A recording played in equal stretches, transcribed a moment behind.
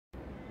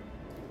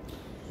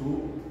Today's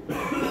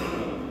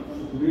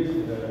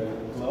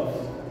class,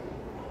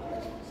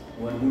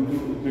 we are going to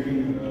begin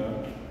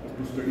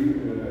to study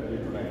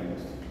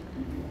electrodynamics.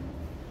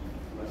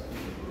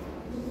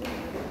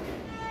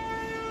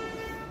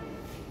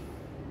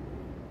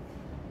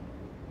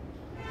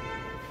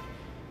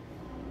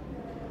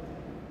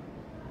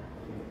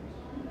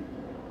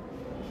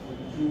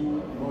 To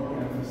not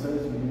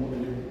emphasize more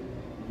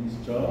these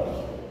charge,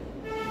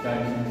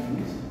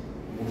 dimensions,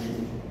 motion.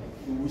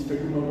 So we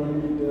study not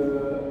only the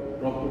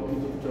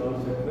properties of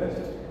charge at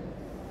rest,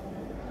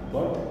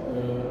 but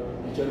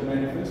which are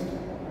manifest,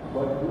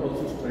 but we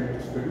also try to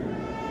study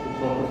the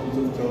properties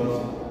of charge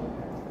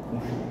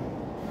motion,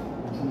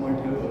 which you might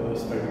have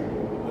studied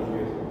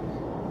earlier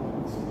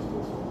in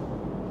semesters.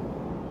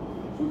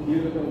 So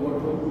here what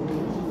we are going to do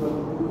is we are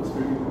going to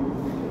study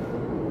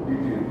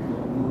detail,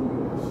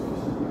 more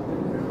specific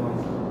and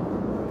advanced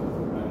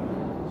manner.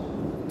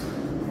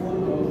 Before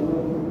we are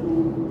going to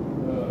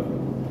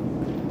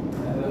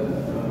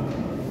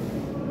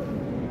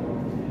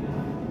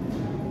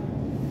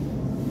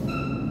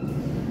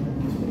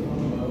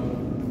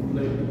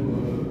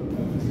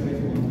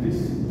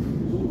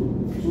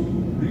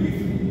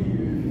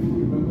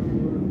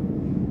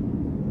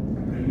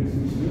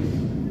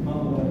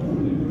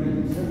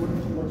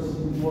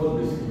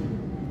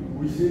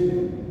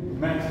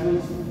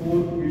Maxwell's four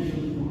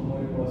equations जो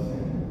हमारे पास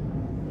हैं,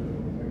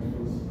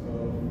 Maxwell's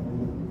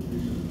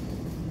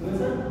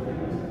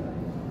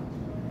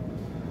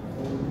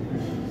four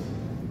equations.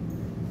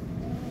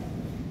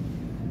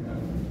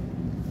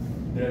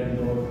 Del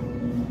dot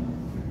E,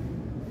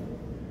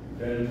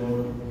 del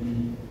dot B,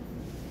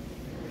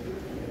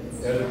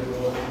 del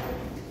cross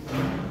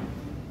E,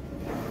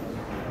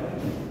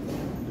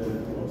 del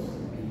cross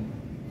B.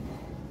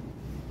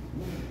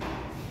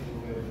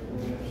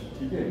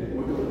 ठीक है,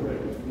 whatever that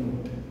is.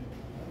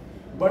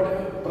 But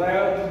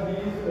prior to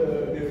these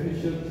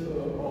definitions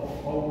of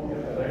how we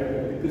arrive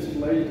at the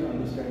crystallized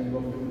understanding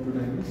of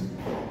electrodynamics,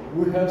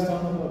 we have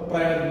some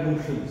prior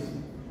notions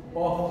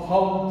of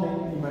how we can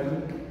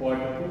imagine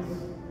particles,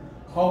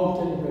 how we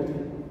can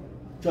imagine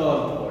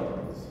charged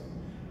particles,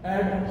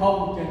 and how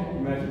we can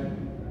imagine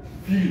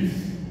fields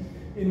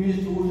in which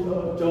those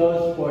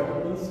charged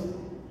particles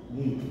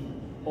move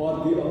or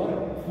they are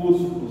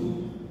forced to move.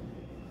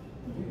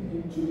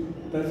 In the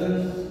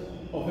presence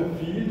of a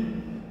field,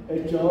 a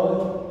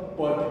charged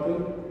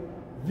particle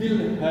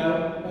will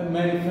have a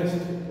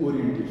manifest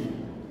orientation,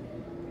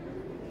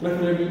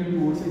 preferably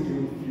towards a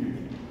given field.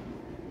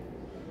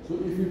 So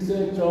if it's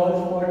a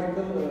charged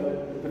particle,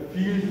 the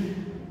field,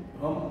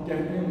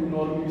 we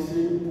normally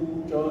say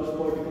two charged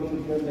particles,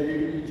 if they are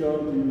negatively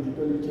charged, they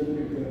repel each other,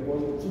 if they are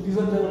positive. So these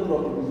are general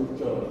properties of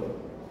charge.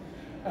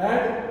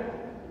 And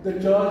the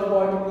charged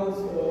particles,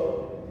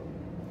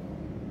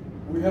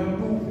 we have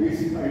two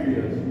basic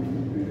ideas of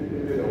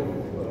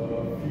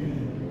field.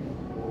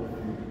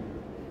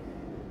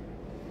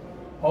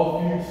 How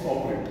fields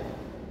operate.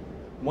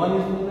 One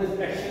is known as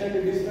action at a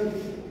distance.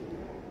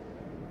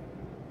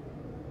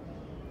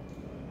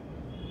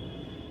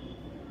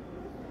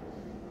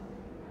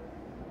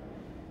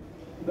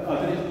 The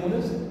other is known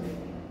as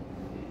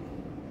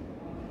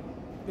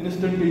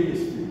instantaneous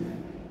field.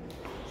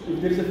 So if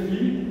there is a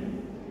field,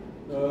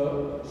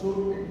 so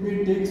it may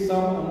take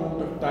some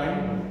amount of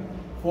time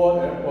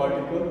for a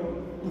particle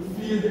to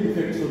feel the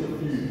effects of the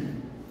field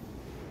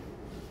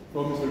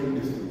from a certain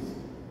distance.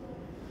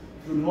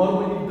 So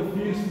normally the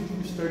fields which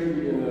we study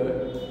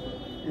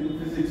in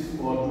physics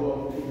or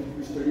which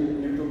we study in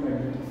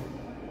electromagnetics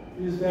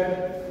is that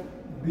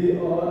they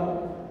are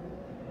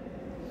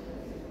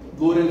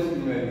Lorentz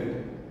invariant.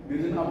 There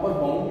is an upper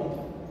bound,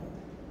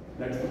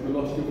 that's the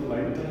velocity of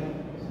light,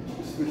 which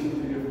is special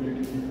theory of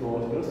relativity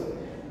towards us,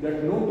 that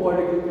no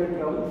particle can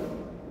travel.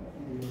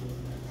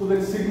 So the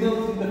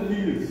signals in the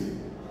fields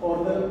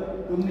or the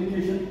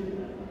communication.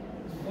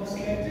 First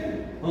lecture?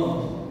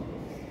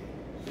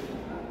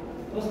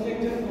 First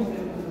lecture was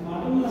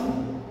Martin last?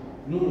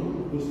 No,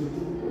 first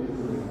lecture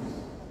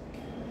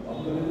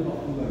after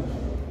lunch.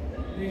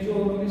 ये जो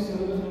हमने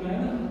syllabus बनाया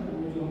ना,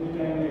 वो जो हमने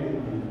time लिया है।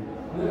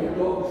 No, I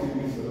talk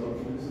series sir.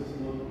 This is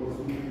not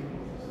possible.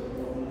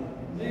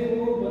 नहीं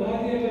वो बना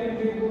दिया टाइम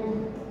टेबल।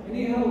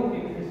 Anyhow,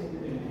 okay.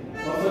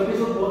 और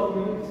service of work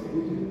means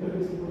using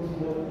service of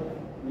work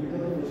लेकर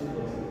the first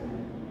class.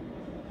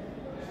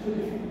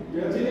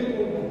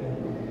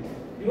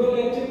 Your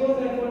lecture was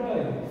at what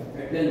time?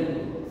 At 10.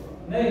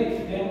 No,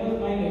 that was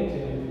my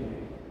lecture actually.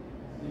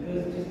 Because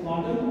it is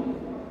quantum,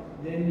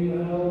 then you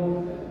have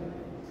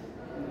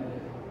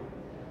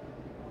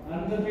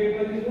another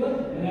paper is what?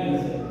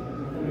 Analysis.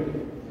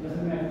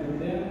 Doesn't matter.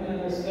 Then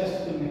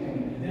statistical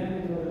mechanics. Then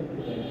it was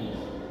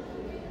electrodynamics.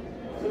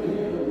 So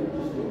here we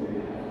just go.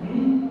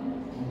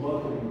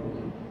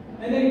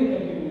 And then you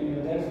can continue.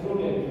 That's good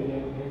actually.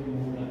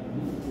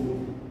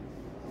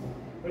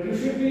 But you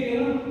should be,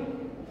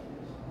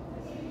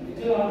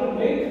 it's after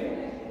break.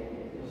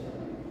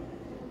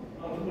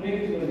 After break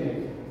is going to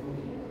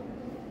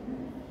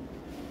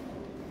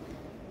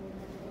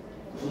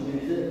So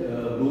there is a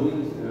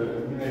Lorentz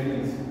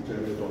invariance which I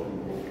was talking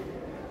about.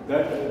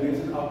 that there is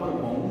an upper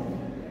bound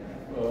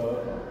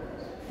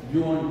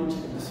beyond which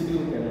the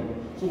signal cannot.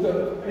 So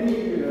any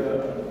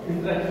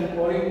interaction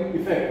or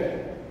effect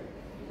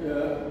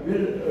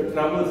will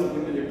traverse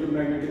in the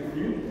electromagnetic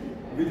field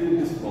within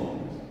this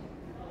bound.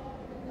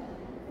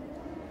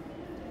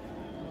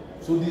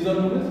 So these are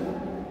known as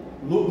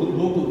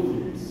local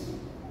fields.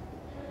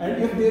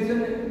 And if there is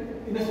an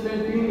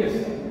instantaneous,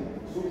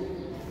 so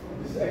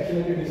this is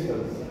actually a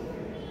distance.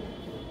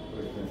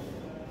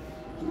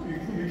 So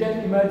you can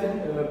imagine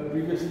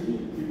previously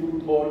people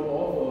thought of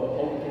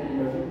how we can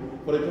imagine,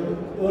 for example,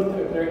 Earth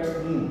attracts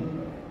Moon.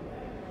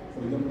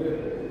 For example,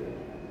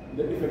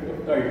 the effect of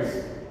tides.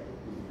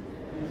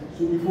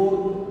 So before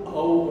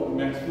how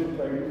Maxwell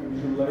tried to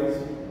visualize,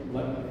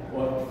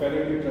 or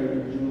Faraday tried to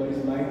visualize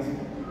lines,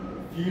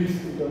 fields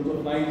in terms of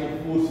lines of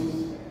forces,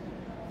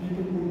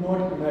 people could not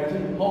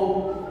imagine how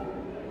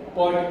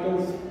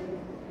particles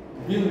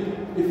will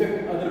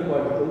affect other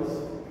particles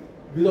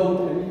without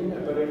any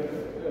apparent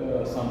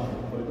something.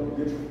 For example,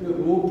 there should be a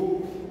rope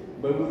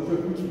by virtue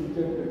of which we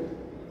can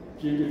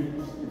change it.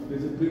 If there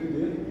is a brick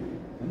there, we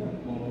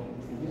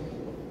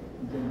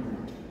can do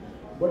it.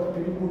 But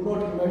people could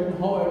not imagine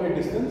how at a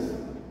distance,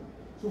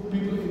 so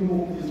people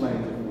remove these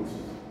lines of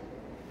forces.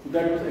 So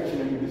that was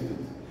actually at a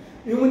distance.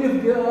 Even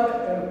if there are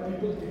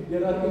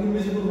there are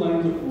invisible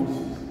lines of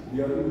forces,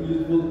 there are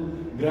invisible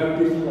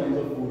gravitational lines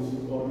of forces,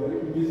 or there are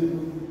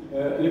invisible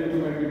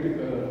electromagnetic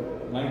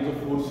lines of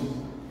forces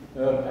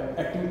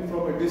acting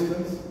from a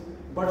distance,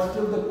 but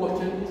still the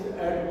question is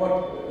at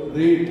what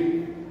rate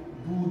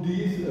do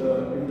these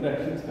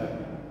interactions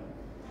happen?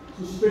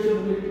 So special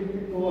relativity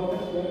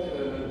provides that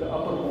the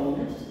upper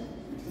bound is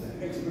an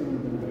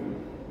experimental value.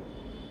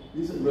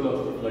 This is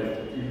velocity of light.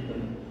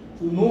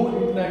 So no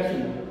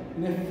interaction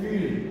in a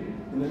field,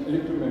 in an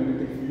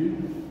electromagnetic field,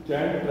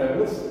 can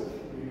traverse.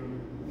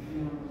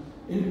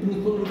 In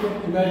principle, you can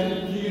imagine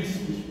fields,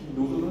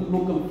 those are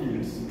local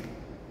fields,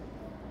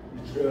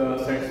 which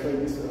satisfy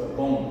this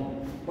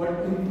bound. But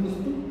in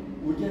principle,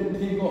 we can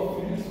think of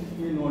fields which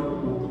may not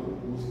be local.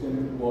 Those can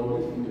be called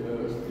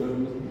as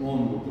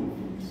non-local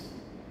fields,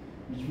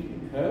 which we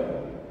have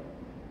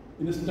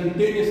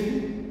instantaneously.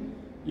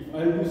 If I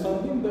do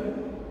something, the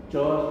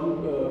charge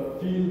will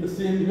feel the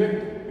same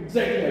effect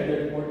exactly at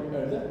that point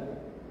as the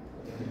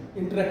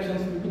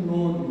interactions will be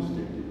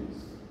non-instantaneous.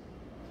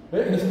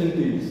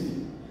 Instantaneous.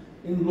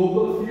 In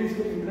local fields,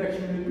 the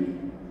interaction will be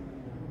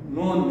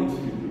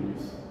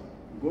non-instantaneous.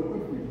 Got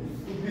me?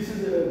 So this is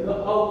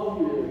how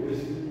we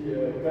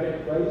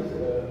characterize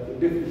the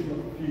definition of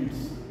fields,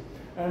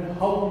 and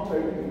how we try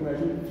to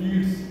imagine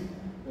fields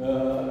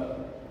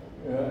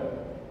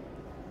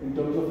in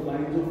terms of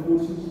lines of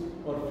forces,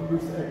 or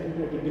fields acting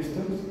at a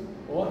distance,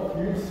 or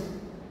fields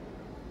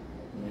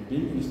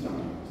being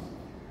instantaneous.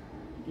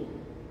 Okay,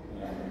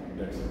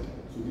 that's it.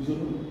 So these are,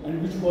 and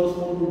which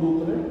correspond to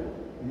local and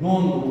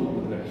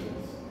non-local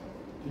interactions.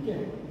 Okay,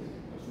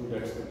 so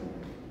that's the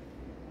point.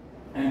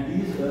 And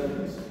these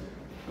things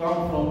come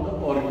from the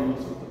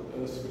origins of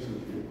the special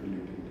field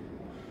relativity.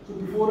 So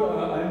before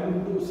I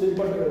am going to say,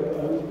 but I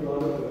will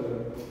rather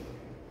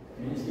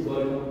ask the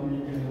origin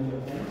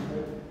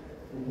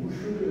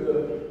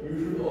you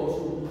should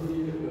also be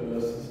in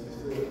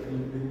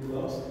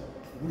class.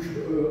 We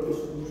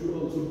should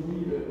also be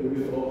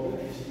aware of the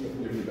history of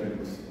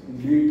electrodynamics. In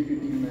late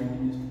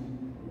 1890s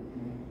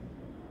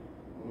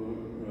to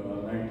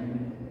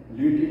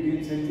late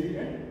 18th century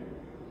and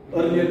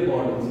earlier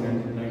part of the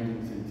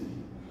 19th century.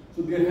 So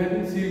there have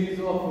been series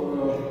of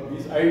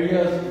these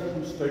ideas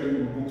to study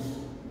in books.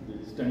 The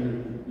standard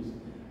book is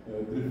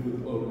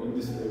Griffith or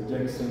this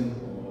Jackson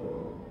or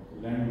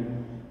Landon,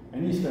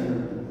 any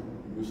standard book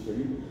you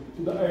study.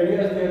 So the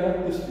ideas there are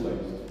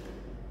crystallized.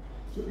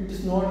 So it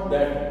is not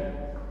that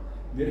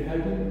there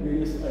have been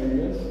various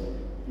ideas,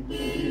 people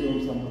agreed on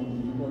something,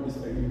 we do not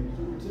disagree.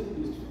 So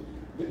it's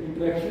the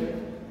interaction,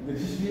 the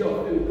history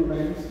of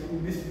electrodynamics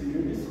in this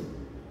period is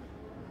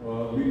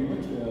very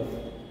much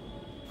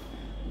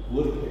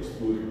worth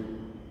exploring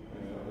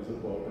as a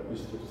part of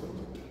history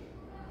subject.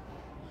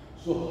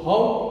 So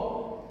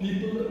how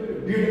people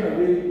did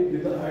away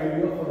with the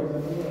idea, for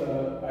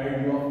example,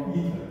 idea of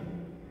ether.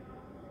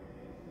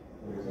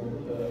 For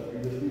example,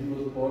 previously it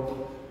was thought,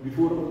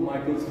 before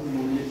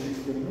Michelson-Morley's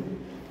experiment,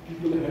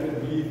 people had a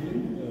belief in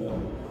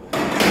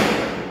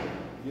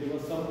there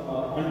was some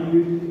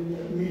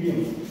undulating medium,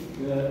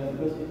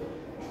 because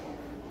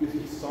if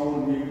it's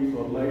sound waves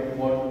or light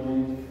water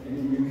waves, and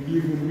we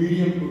believe in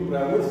medium to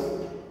traverse,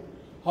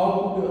 how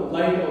could the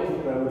light also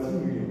traverse in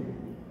medium?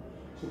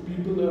 So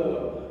people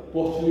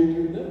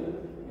postulated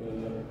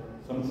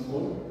something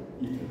called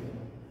ether.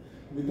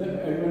 With the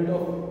advent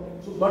of,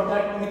 so but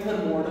that ether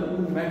model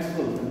in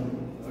Maxwell,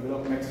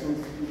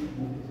 Maxwell's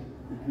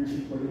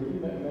equation particularly,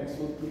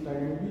 Maxwell's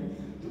two-time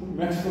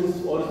Maxwell's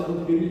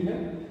original theory,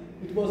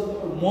 it was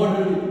a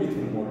model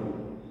ether model.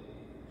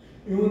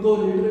 Even though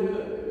later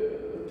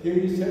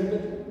theory said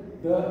that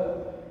the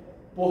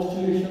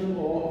postulation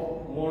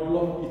of model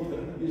of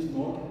ether is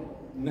not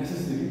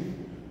necessary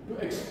to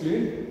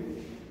explain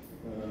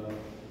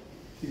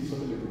things of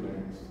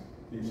electrodynamics,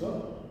 things of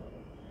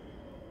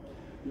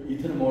जो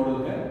ether model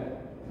है,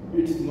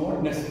 it's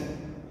not necessary.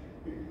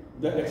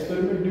 The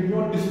experiment did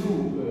not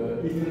disprove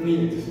ether नहीं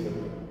exist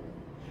करता.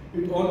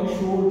 It only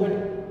showed that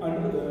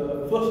under the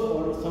first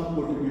order sum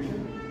perturbation,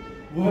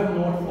 we have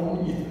not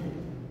found ether.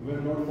 We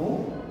have not found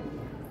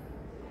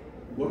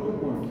what we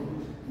want.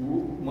 वो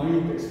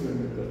minute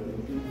experiment करते हैं,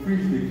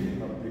 fringe देखते हैं,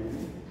 आप देखते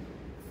हैं,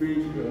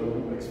 fringe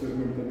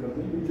experiment करते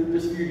हैं, you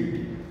just read it.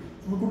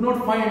 So we could not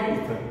find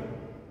ether.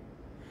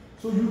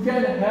 So you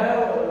can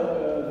have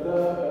the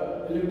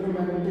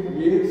electromagnetic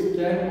waves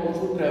can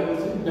also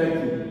traverse in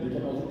vacuum. They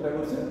can also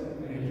traverse in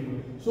vacuum.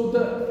 So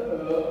the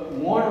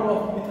model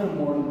of ether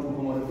model जो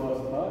हमारे पास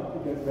था,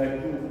 that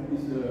vacuum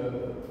is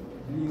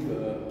being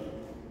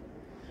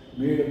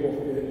made up of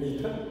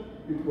ether.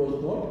 It was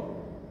not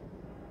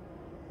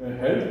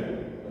held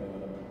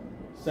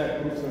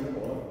sacrosanct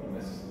or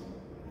necessary.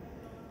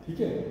 ठीक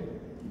है?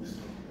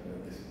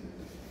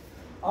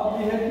 अब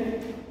ये है कि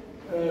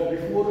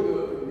before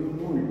you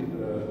know it,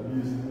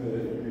 these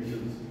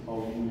equations, how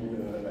we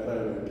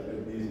arrive at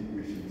these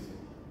equations.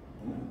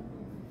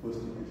 First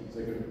equation,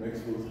 second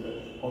Maxwell's,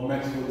 or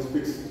Maxwell's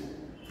fixed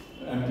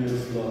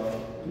Ampere's law,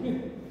 okay?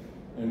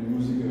 And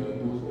using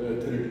those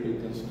theoretical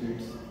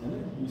constraints.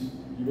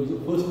 He was the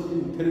first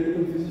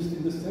theoretical physicist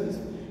in the sense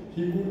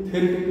he could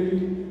theoretically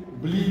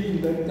believe in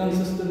the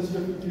consistency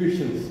of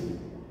equations.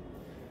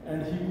 And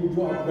he could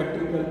draw a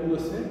vector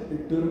calculus है,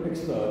 एक term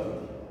extra आती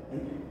थी.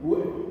 And वो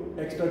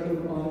extra term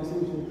आने से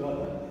उसने कहा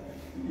था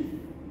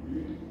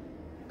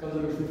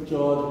conservation of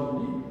charge will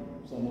be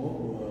somehow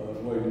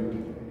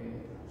violated.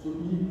 So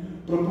he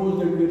proposed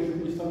that there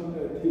should be some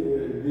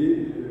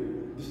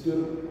this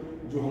term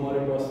जो हमारे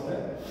पास है,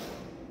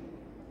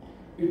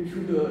 it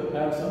should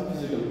have some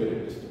physical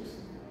characteristics.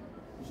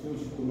 उसने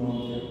उसको नाम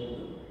दिया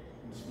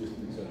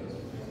displacement charge,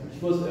 which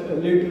was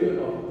later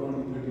after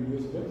 20-30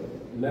 years back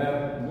lab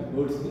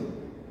words ने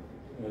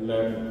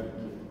lab.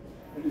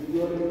 And if you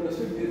are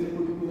interested, there is a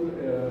particular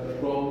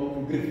problem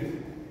in Griffith.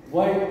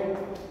 Why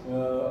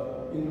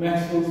in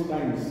Maxwell's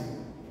times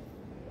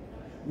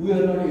we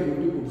are not able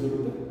to observe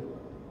the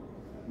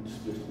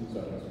displacement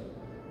charge?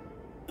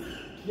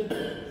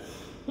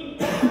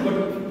 But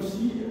if you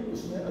see,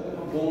 उसमें अगर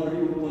हम boundary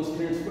और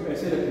constraints को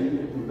ऐसे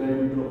रखेंगे, to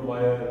diameter of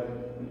wire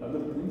and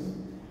other things,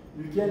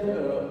 we can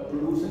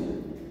produce a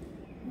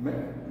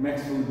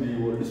Maxwell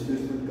wave or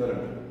displacement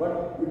current. But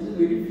it is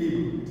very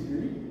feeble. It's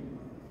very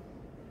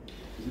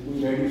कोई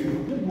radiation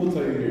होते हैं, बहुत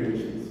सारे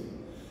रेडिएशंस.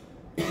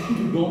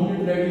 जो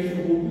डोमिनेंट रेडिएशन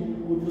होगी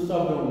वो जो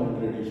सब डोमिनेंट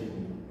रेडिएशन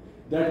होगी,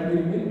 दैट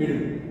विल बी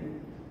मिडिल.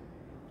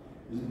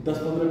 10,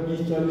 15,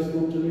 20, 40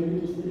 लोग चलेंगे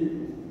तो उसमें एक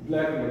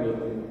ब्लैक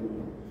लगाते हैं,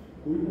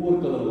 कोई और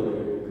कलर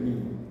लगेगा, ग्रीन.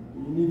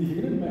 ये नहीं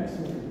दिखेगा ना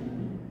maximum.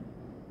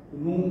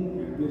 No,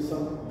 there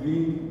some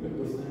green,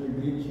 personally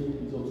green shade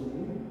is also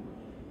no.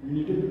 You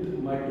need a bit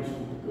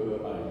microscopic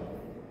आई.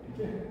 ठीक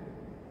है,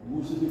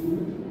 दूर से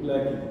देखोगे तो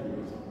ब्लैक ही दिखेगा.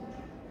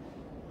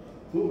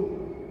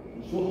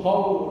 So how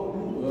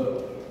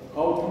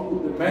to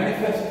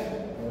manifest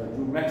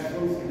जो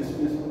Maxwell's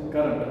displacement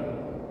current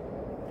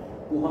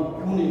को हम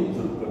क्यों नहीं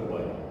observe कर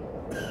पाए?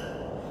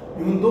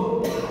 Even though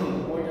the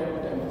point I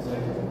want to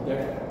emphasize is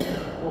that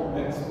how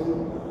Maxwell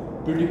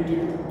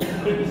predicted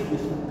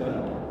displacement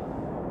current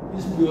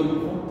is purely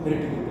from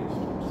theoretical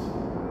constraints.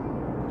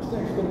 उसने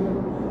experiment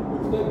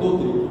उसने दो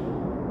तरीके.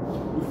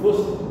 We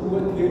first do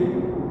a theory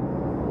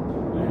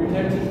and it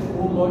has its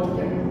own logic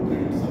and you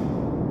predict something.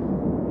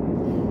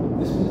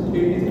 This means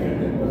theory is and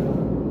then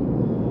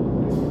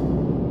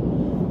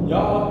या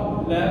आप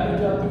lab में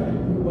जाते हैं,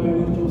 by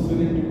virtue of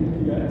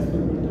serendipity या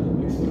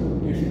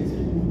experimentation से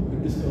you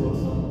discover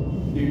some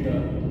data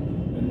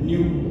and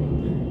new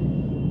thing.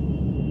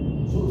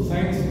 So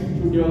science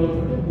जो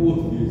development है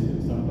both ways है.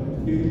 Sometimes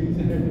theory is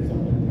ahead,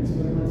 sometimes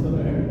experiments are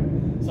ahead,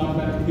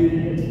 sometimes theory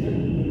and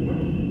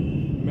experiment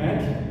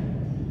match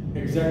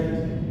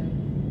exactly.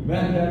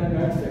 When that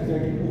matches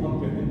exactly तो हम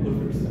कहते हैं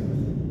perfect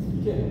science.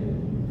 ठीक है?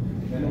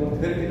 And our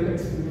theoretical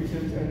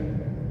explanations and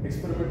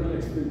experimental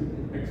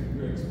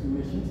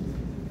explanations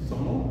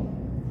somehow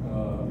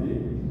they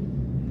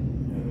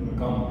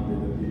come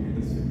together, they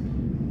intersect.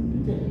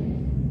 Okay?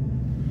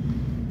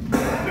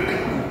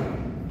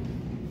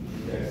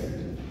 That's it.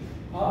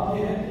 अब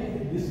ये है कि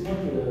this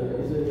much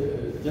is a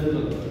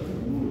general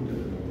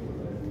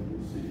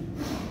see.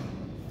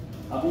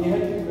 अब ये है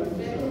कि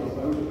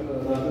I would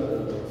rather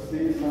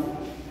say some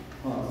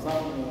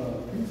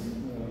things.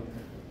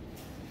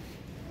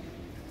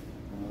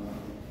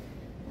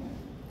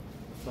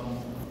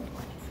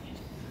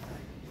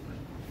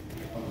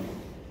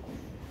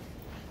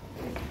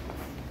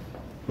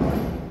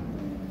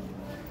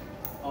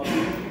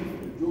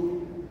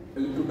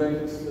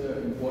 Electrodynamics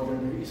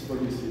important is for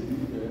this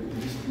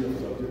history of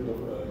subject of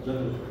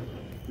general,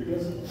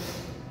 because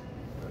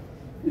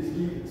it's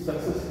the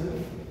success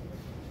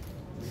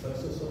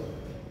of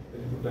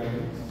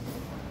electrodynamics,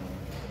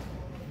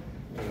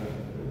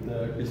 the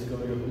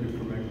discovery of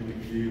electromagnetic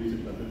waves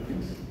and other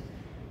things.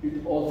 It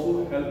also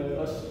helped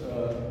us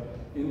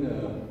in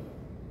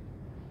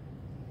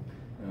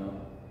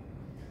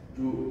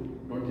जो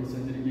 20th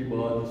century के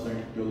बाद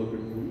scientific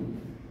development हुई,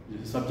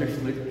 subjects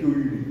like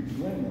QED,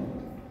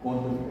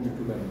 quantum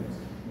electrodynamics.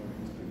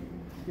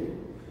 Okay.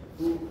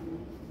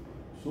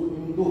 So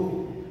even though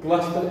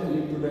classical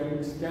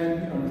electrodynamics can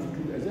be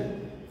understood as a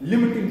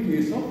limiting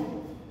case of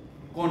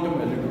quantum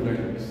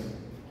electrodynamics,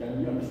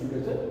 can be understood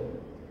as a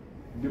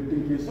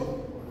limiting case of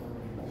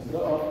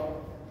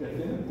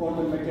कहते हैं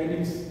quantum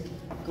mechanics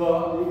का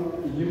एक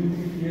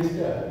limiting case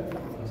क्या है?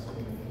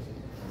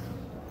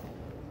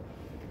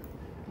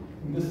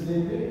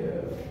 इसलिए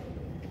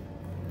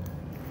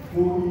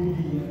QED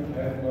in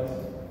higher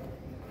classes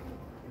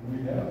we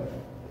have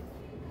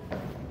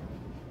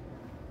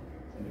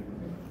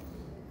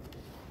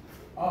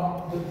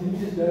the thing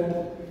is that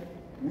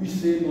we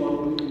say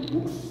normally in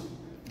books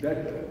that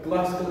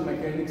classical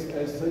mechanics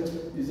as such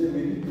is a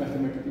very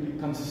mathematically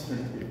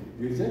consistent field.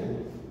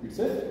 It's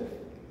a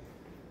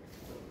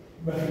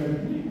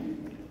mathematically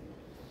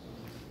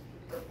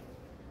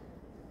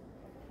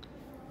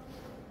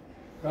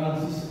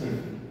consistent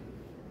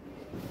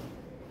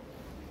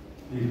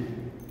field.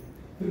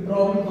 The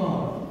problem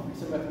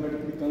it's a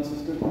mathematically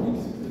consistent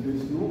means there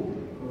is no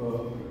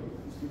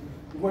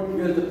what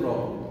is the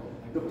problem?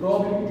 The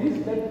problem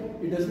is that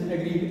it doesn't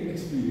agree with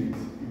experience.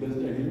 It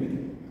doesn't agree with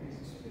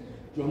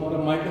जो हमारा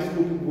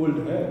microscopic world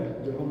है,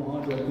 जब हम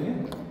वहाँ जाते हैं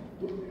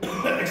तो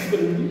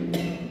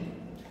experimentally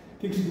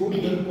things don't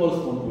even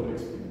correspond to our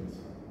experience.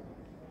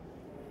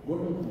 What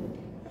do you think?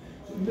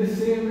 So in the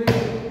same way,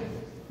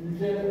 you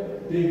can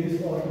take this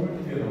argument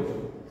here also.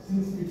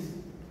 Since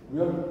we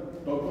are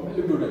talking about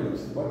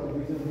electrodynamics, but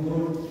there is a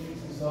more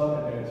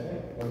attached,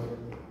 but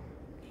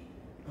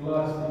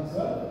classical.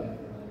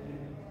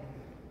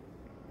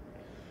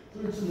 So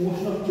it's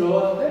motion of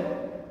charge at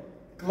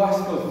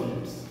classical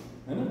fields.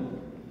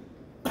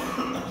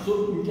 So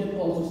we can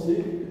also say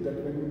that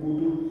when we go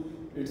to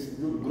its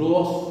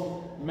gross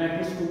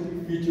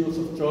macroscopic features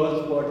of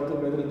charged particle,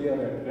 whether they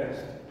are at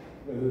rest,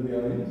 whether they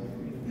are in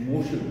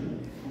motion,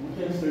 we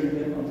can study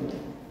them on the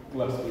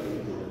classical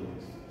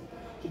electrodynamics.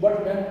 So, but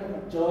when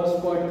charged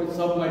particles,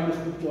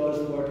 submicroscopic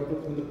charged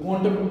particles, when the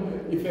quantum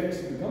effects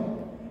become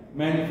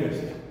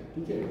manifest,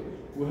 okay,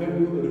 we have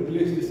to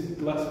replace this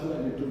classical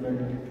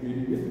electromagnetic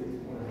theory with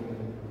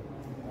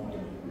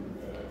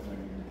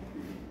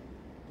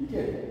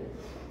okay.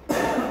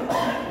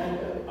 And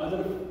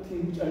other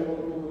thing which I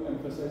want to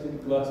emphasize in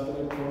classical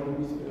and quantum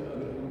is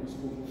अगर हम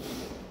इसको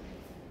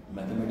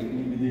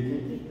mathematically भी देखें,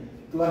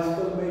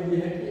 classical में ये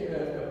है कि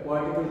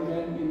particle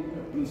can in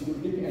principle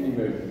take any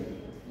value.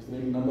 It's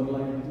like number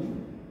line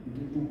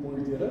between 2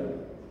 points there are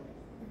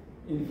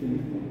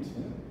infinite points.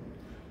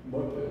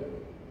 But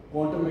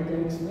quantum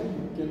mechanics में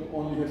you can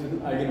only have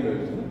certain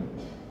eigenvalues,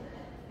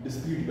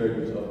 discrete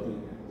values of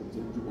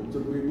the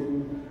observable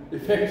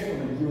effects on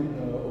a given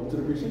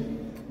observation.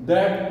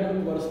 That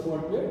will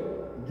correspond to a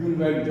given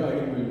value, the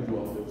eigenvalue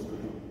of the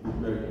observation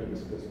value I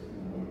discussed.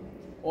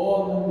 All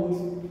numbers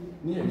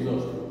need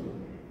exhausted.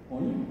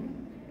 Only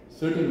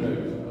certain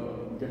values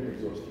get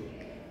exhausted.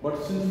 But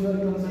since we are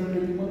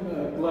concentrating on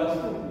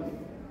classical,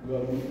 we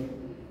are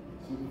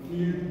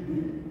field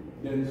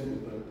dense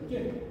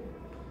okay.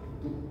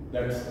 So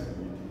that's the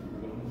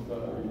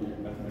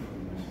mathematical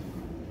machine.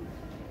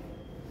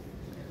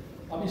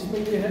 अब इसमें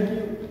ये है कि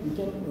we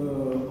can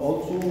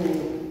also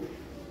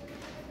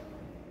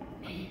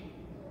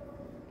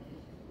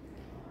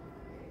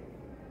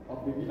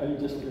maybe I'll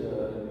just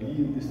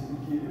leave this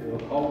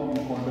how in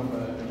quantum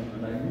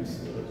electrodynamics.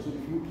 So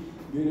if you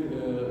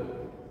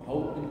how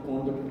in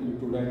quantum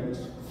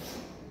electrodynamics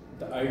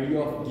the idea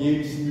of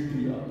gauge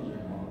symmetry आती है.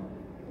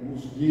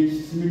 उस gauge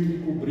symmetry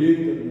को break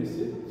करने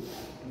से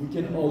we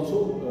can also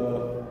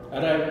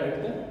arrive at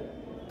the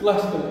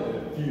classical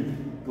field,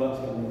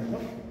 classical motion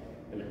of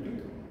electric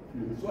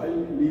field. So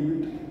I'll leave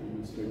it, you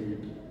will study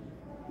it.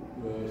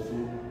 So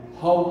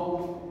how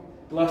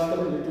classical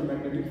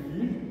electromagnetic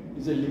field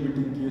is a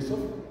limiting case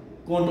of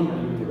quantum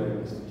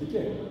electrodynamics. ठीक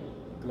है?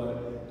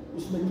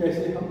 उसमें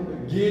कैसे हम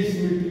gauge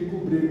symmetry को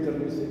break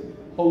करने से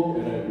how we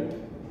arrive at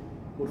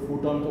और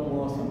photon का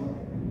mass हम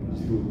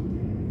 0.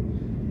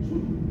 So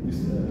this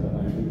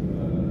I will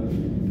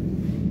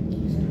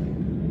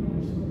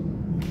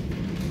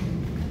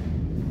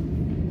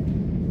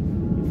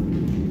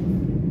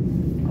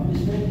अब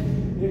इसमें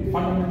एक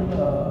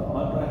fundamental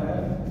आता है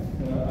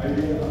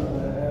idea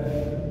आता है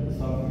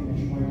something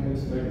which might have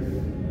studied.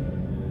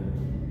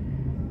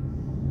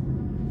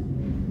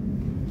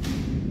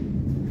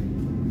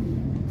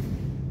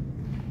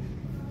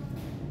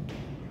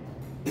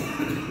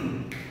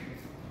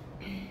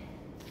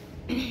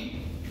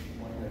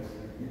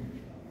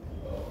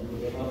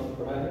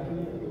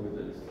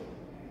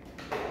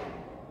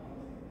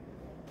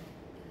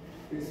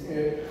 It's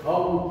how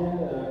we can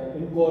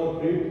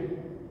incorporate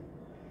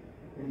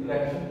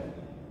interaction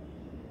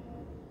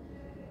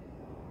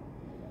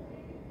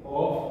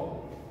of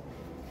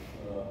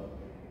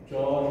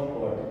charged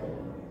particle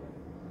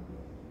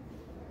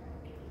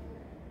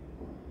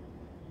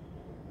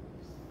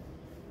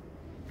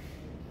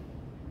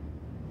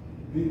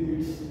with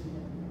its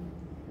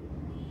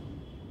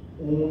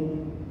own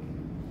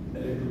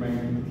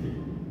electromagnetic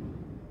field.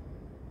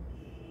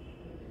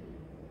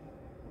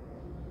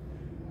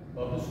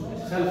 आपने सुना है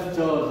सेल्फ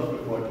चार्ज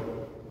इक्विलिब्रियम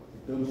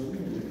टर्म सुनी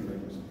है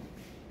इलेक्ट्रोडायनेमिक्स में?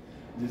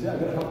 जैसे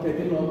अगर हम कहते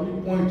हैं normally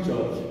point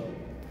charge,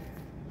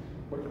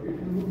 but it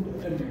will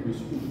look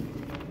ambiguous to.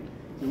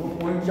 जब हम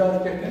पॉइंट चार्ज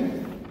कहते हैं,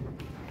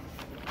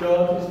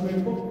 charge is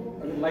made of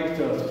like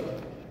charge,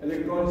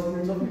 electron is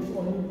made of its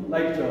only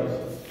like charge,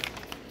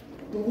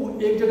 तो वो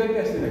एक जगह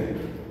कैसे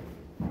रहेगा?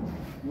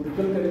 वो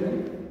रिपल करेगा।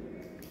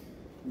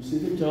 उसी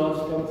से charge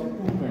comes in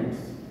two points,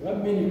 या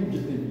मेनी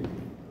जितने भी,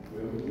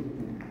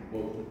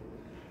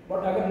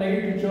 बट अगर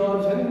नेगेटिव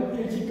चार्ज है ना, वो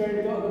एक ही काइंड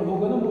का अगर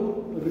होगा ना, वो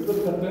रिपल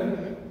करते हैं,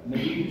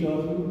 नेगेटिव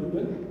चार्ज में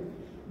रिपल।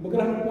 मगर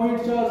हम पॉइंट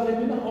चार्ज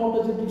लेंगे ना, how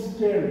does it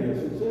stand there?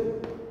 सो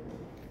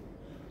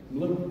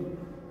मतलब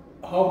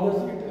हाउ डज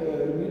इट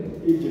रिमेन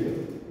एक जगह?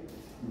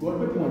 Got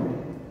my point?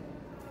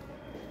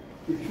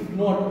 It should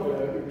not,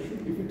 it should,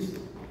 if it's,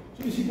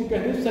 तो इसी को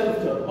कहते हैं self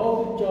charge. How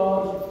the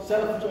charge,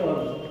 self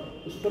charge,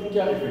 उस पर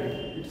क्या effect?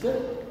 It's a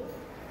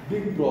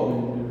big problem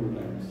in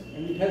electrodynamics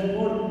and it has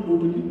not been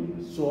totally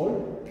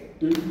solved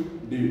till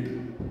date.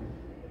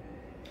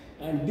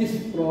 And this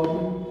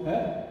problem है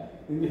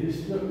in the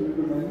history of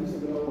electrodynamics.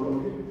 अगर आप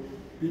पढ़ोगे,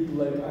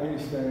 people like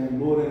Einstein,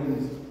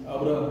 Lorentz,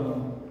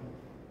 Abraham,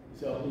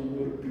 से आपने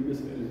your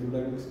previous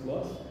electrodynamics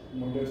class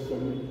might have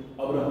studied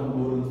Abraham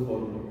Lorentz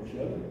formula,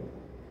 शायद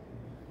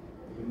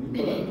अगर नहीं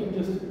पढ़ा तो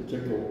just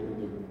check out in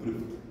the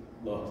fifth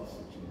last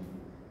section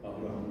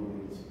Abraham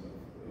Lorentz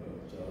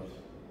charge,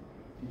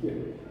 ठीक है?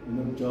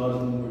 मतलब charge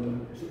movement,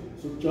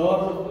 so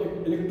charge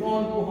of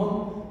electron को हम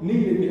नहीं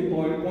लेते हैं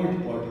point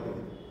particle,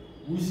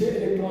 we say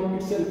electron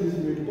itself is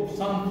made up of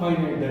some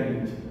finite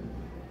dimension,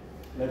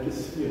 like a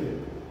sphere.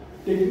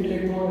 Taking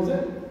electron as a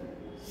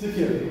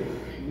sphere,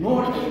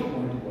 not as a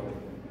point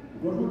particle. You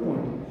got my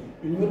point?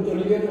 In your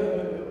earlier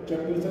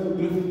chapters of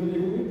Griffith में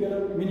देखोगे, there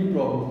are many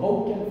problems. How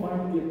can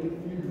find electric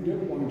field with a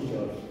point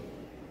charge?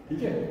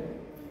 ठीक है?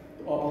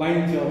 तो आप line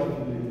charge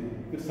लेते हैं,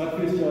 फिर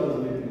surface charge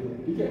लेते हैं,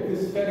 ठीक है? फिर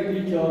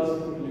स्फेरिकली चार्ज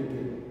लेते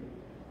हैं,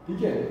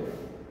 ठीक है?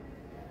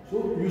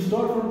 So you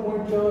start from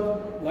point charge,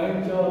 line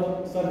charge,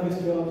 surface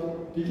charge,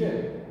 ठीक है?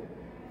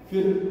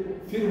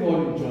 फिर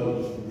volume charge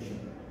distribution.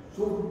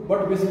 So,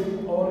 but basically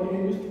our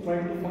aim is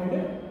trying to find a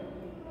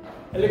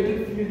electric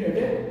field at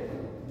a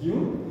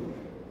given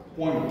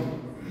point.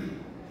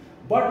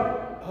 But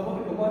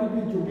हमारी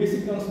भी जो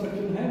basic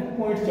construction है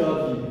point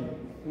charge ही है.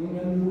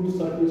 When we go to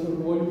surface और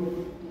volume,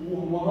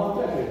 वो हमारा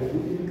क्या कहते हैं?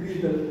 We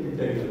increase the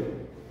integral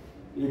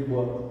एक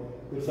बार,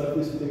 फिर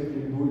surface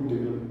integral दो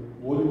integral,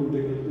 volume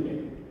integral तो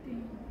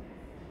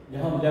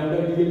यहाँ हम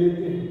लैम्डा डी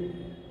लेते हैं,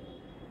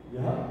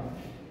 यहाँ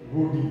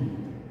रो डी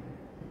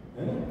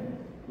है ना,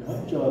 यहाँ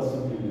चार्ज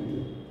सिंपली लेते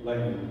हैं, लाइन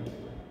लेते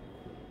हैं,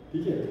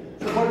 ठीक है?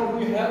 So but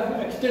we have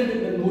extended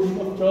the notion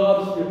of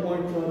charge या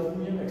point charge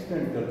भी हम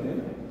extend करते हैं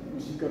ना,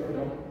 उसी का फिर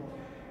हम,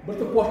 but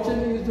the question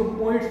is जो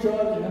point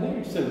charge है ना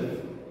itself,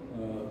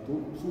 तो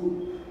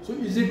so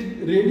is it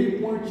really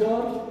point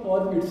charge or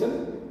it's an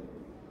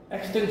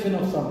extension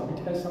of some,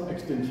 it has some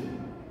extension,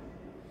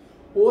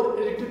 और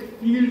electric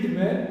field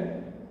में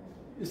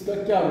इसका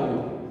क्या रोल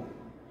है?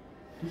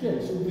 ठीक है?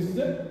 So this is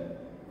a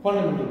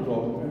fundamental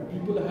problem and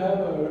people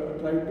have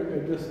tried to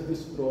address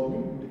this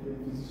problem, different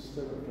physicists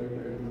have tried to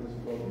address this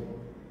problem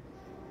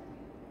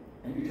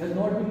and it has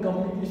not been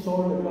completely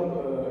solved. अगर आप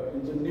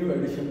in the new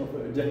edition of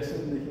Jackson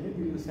देखेंगे,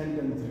 there is a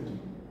sentence written,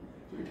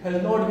 so it has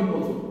not been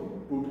also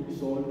totally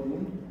solved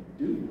even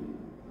till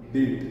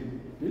date.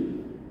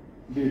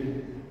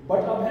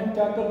 But अब हम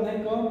क्या करते हैं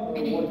काम?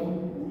 What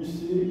we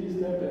say is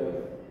that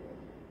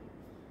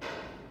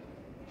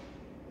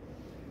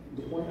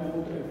the point I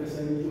want to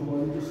emphasize is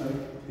हमारी जो side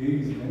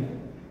theories हैं,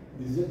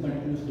 this is a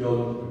continuous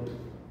development.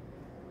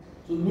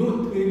 So no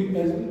theory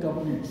has been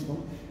complete. So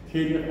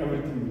theory of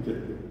everything we get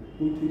there.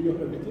 Full theory of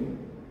everything.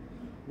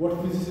 What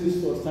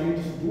physicists or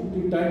scientists do,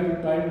 they time to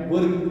time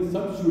work with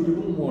some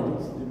suitable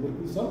models. They work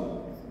with some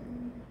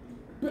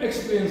to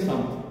explain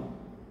something.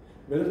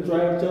 Whether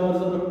charge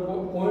or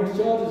point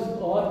charge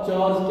or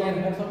charge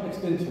can have some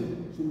extension.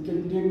 So we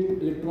can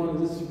take electron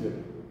as a sphere.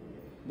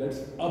 That's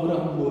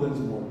Abraham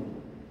Lorentz model.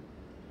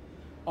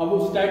 अब वो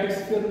static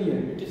sphere नहीं है,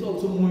 it is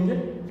also moving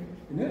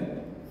in a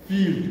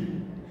field.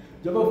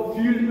 जब आप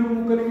field में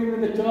move करेंगे,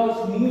 when the charge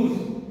moves,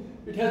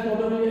 it has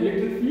not only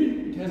electric field,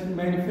 it has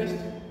manifest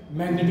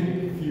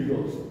magnetic field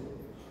also.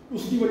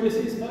 उसकी वजह से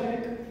इसका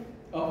एक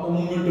अपना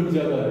मोमेंटम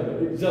ज्यादा है,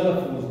 एक ज्यादा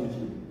फोर्स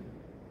देखिए,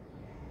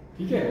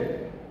 ठीक है?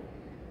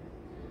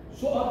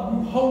 So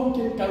how we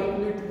can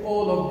calculate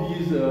all of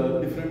these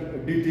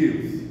different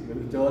details,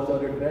 whether charge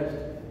are at rest,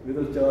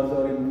 whether charge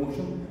are in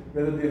motion,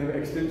 whether they have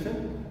extension,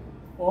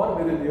 or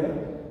whether they are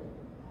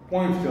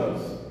point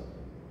charge.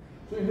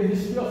 So in the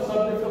history of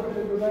subjects of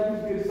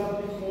electrodynamics, there is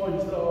something called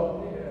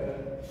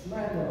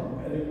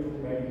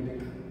electromagnetic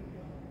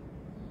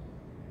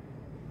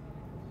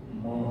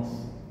mass.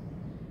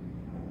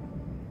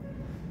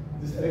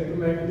 This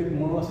electromagnetic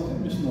mass is a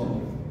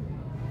misnomer.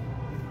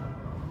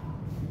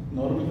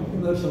 Normally हम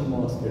inertial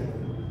mass कहते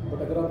हैं, but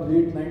अगर आप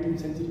late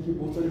 19th century के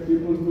बहुत सारे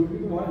papers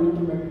देखोगे तो वहाँ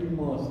electromagnetic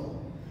mass,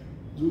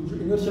 जो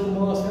inertial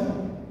mass है ना,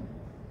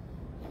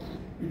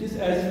 It is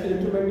as if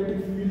electromagnetic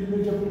field में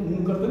जब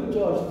move करते हैं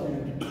charge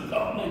field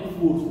अपना एक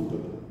force होता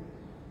है.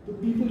 So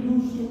people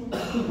used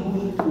to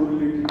rules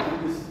correlated to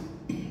this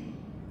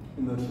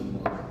inertial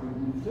mass. They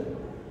use the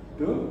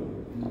term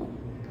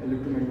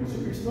electromagnetic. So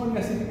it's not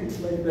necessarily it's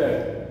like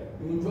that.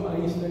 जो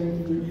Einstein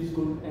की जो E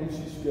 = mc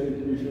square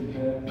equation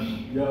है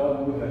या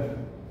वो है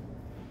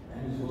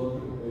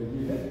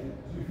ये है.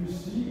 So if you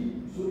see,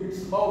 so it's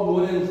how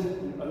Lorentz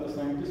and other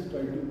scientists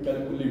try to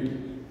calculate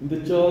when the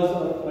charges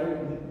are right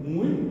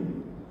moving.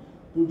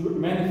 तो जो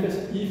manifest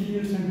E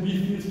fields and B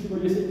fields की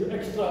वजह से जो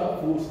extra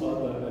force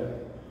आता है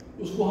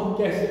उसको हम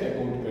कैसे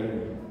account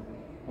करेंगे?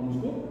 हम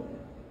उसको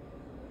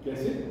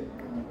कैसे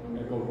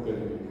account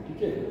करेंगे? ठीक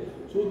है?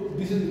 So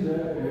this is the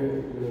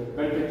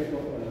context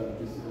of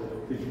this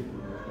thing.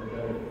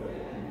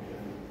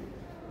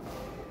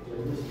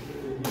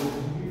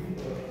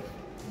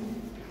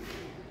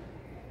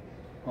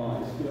 हाँ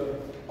इसके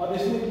अब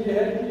इसमें ये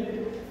है कि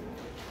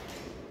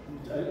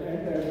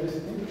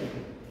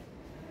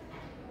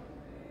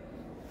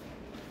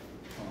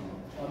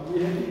अब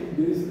ये है कि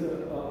there is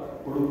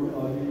पढ़ोगे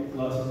आगे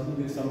classes में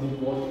there is something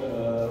called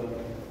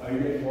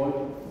idea called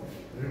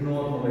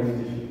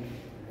renormalization.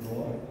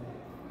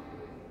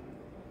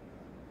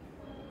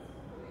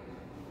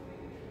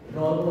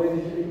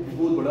 Normalization एक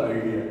बहुत बड़ा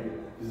आइडिया है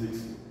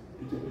फिजिक्स में,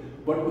 ठीक है,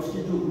 बट उसकी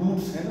जो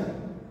रूट्स है ना,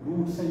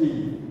 रूट्स हैं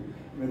यही,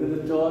 whether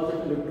the charge of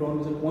electron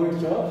is a point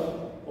charge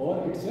or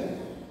it's a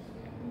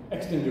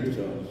extended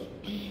charge.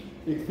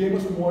 एक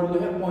फेमस मॉडल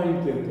है पॉइंट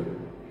केयर का,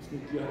 उसने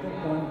किया था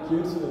पॉइंट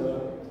केयर से,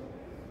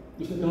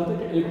 उसने कहा था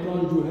कि इलेक्ट्रॉन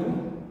जो है ना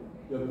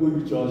या कोई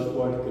भी चार्ज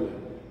पार्टिकल है,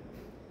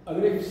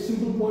 अगर एक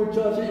सिंपल पॉइंट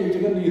चार्ज है एक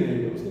जगह नहीं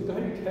रहेगा, उसने कहा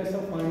it has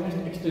some finite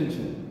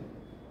extension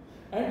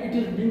and it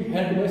is being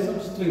held by some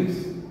strings.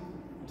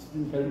 It's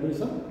being held by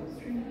some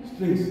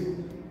strings.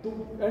 So,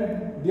 and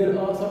there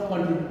are some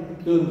contradictory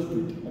terms to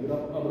it. अगर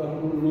आप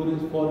Abraham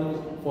Lorentz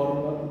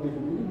formula को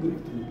देखोगे grief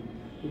theory,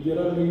 तो there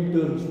are many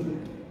terms to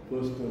it.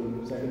 First term,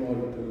 second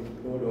order term,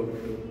 third order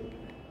term.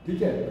 ठीक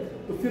है?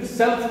 तो फिर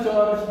self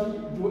charge की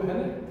जो है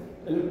ना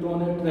इलेक्ट्रॉन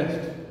एट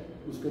रेस्ट,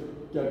 उसका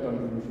क्या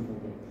कंट्रीब्यूशन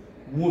होगा,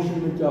 मोशन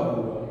में क्या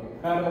होगा,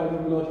 हायर ऑर्डर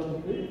वेलोसिटी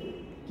पे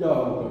क्या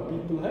होगा.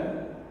 पीपल है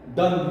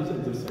डन दिस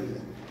एक्सरसाइज.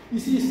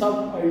 इसी सब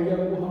आइडिया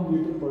को हम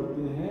लेकर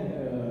पढ़ते हैं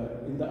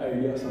in the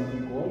idea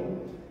something called,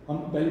 हम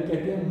पहले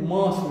कहते हैं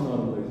मास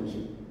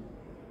नॉर्मलाइजेशन,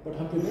 बट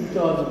हम कहते हैं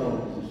charge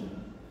normalisation.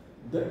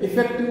 The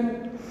effective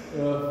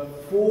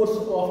force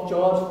of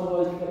charge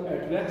particle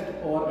at rest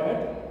और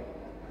एट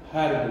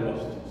हायर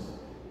वेलोसिटीज.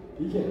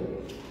 ठीक है,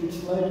 इट्स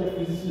लाइक ए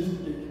फिजिसिस्ट,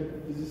 एक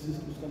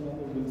फिजिसिस्ट उसका नाम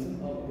है विल्सन,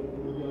 आप अगर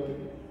पढ़ोगे आगे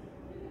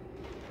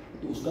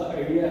तो उसका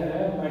आइडिया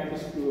है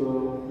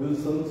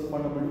विल्सन्स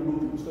फंडामेंटल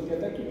रूल. उसका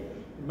कहता है कि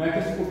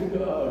मैक्रोस्कोपिक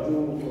जो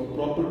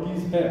प्रॉपर्टीज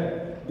है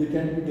they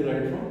can be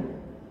derived from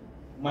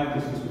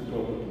microscopic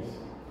properties.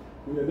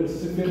 कोई अगर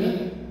स्फीयर है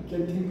you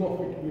can think of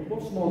it made of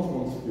small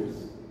small spheres.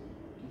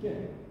 ठीक है,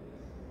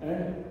 एंड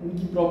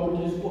उनकी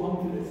प्रॉपर्टीज को हम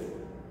फिर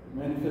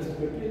मैनिफेस्ट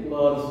करके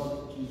लार्ज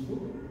चीज को,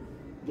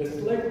 जस्ट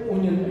लाइक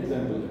ओनियन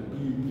एग्जांपल है,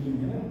 पीलिंग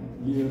है ना,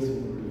 लेयर्स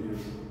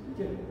लेयर्स. ठीक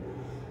है,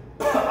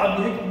 अब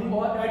ये you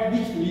are eight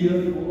which layer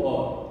you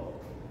are.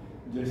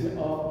 जैसे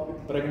आप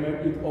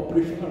प्रैग्मेटिक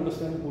ऑपरेशन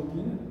अंडरस्टैंडिंग होती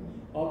है ना,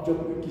 आप जब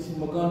किसी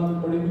मकान में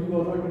पढ़ेंगे यू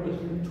आर नॉट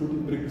इंटरेस्टेड छोटी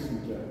ब्रिक्स में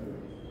क्या है.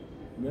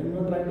 When you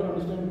are trying to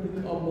understand brick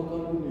आप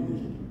मकान को नहीं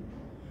देखेंगे.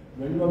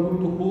 When you are going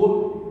to whole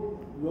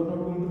you are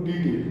not going to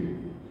detail.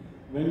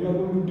 When you are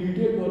going to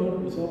detail you are not,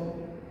 जैसे आप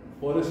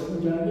फॉरेस्ट में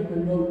जाएंगे,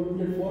 when you are going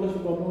to forest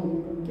you are not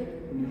going to get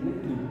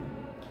tree.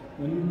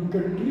 When you look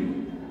at tree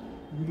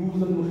you lose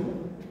the notion of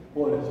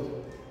forest.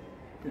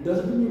 It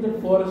doesn't mean that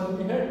forest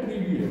we had, tree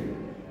we had.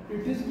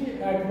 It is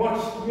at what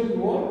scale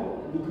you are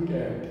looking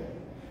at.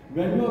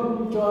 When you are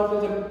charged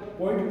as a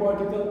point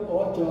particle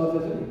or charged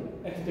as an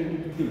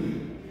extended thing.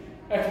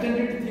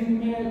 Extended thing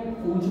में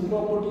कौन सी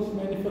properties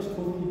manifest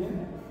होती हैं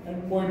and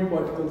point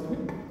particles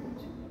में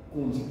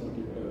कौन सी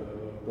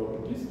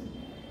properties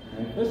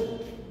manifest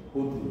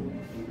होती हैं.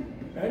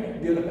 And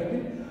there are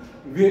again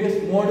various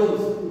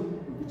models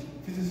which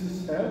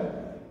physicists have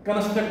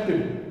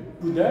constructed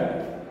to that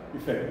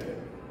effect.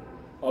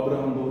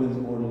 Abraham Lorenz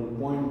model,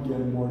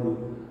 Poincare model,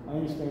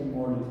 Einstein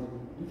model.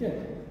 Okay,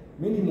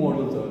 many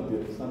models are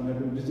there. Some have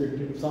been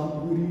rejected. Some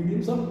we read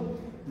in some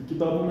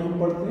किताबों में हम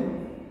पढ़ते हैं.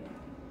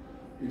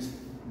 It's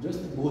just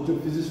बहुत जो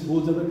physicists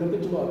बहुत ज़्यादा करते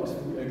हैं, चलो आप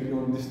इसमें agree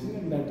on this thing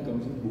and that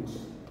comes in books.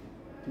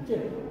 ठीक है?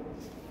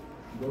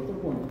 Got the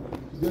point.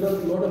 There are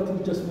a lot of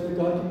things. Just मैंने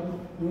कहा कि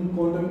even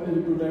quantum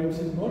electrodynamics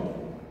is not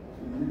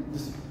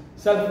this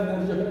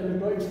self-energy of an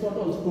electron. It's not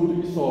also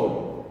totally solved.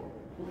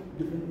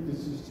 Different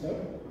physicists have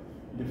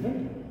different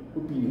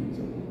opinions.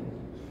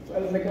 So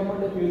I'll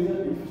recommend a paper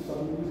if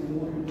somebody is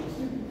more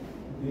interested.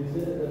 There is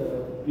a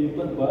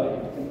paper by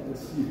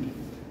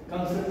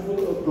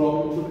Conceptual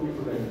Problems of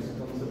Electrodynamics.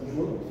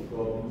 Conceptual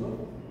Problems of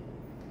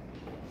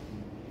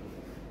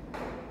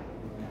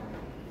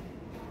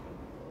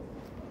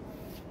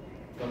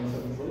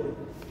Conceptual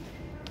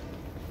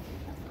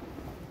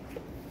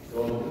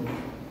Problems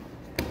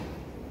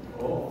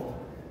of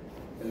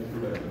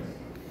Electrodynamics.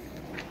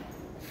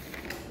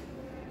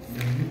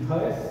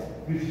 लिखा है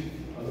fish,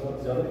 अगर आप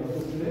ज़्यादा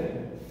interested है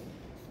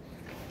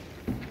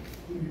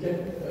तो you can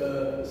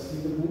see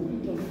the book, you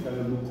can have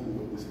a look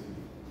over this.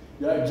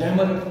 या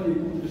jammer की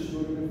एक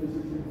स्टोरी में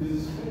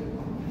फिजिक्स में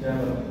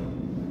जैमर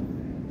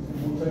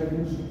बहुत सारे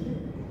न्यूज़ की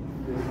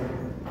जब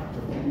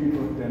 8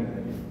 और 10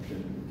 है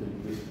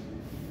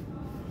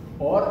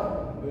और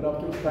अगर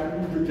आपके उस टाइम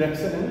में जो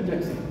जैक्सन है ना,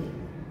 जैक्सन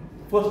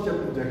फर्स्ट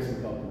चैप्टर जैक्सन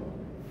का,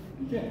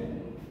 ठीक है,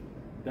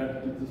 that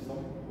gives some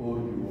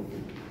overview of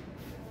it.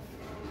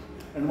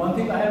 And one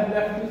thing I have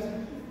left is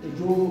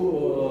जो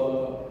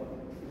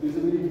is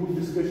a very good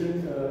discussion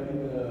in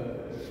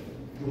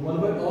जो one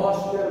by are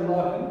square law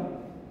है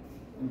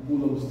इन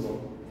Coulomb's law,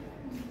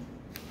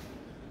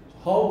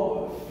 how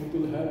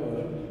people have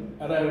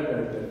arrived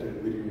at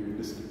that very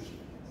description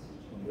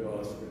one by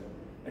are square.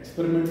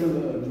 Experimental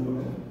जो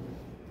है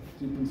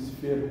simple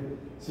sphere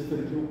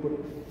के ऊपर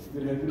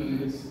there have been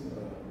various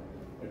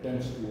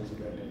attempts towards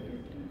that.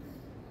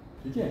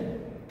 ठीक है?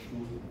 So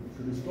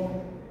should we stop?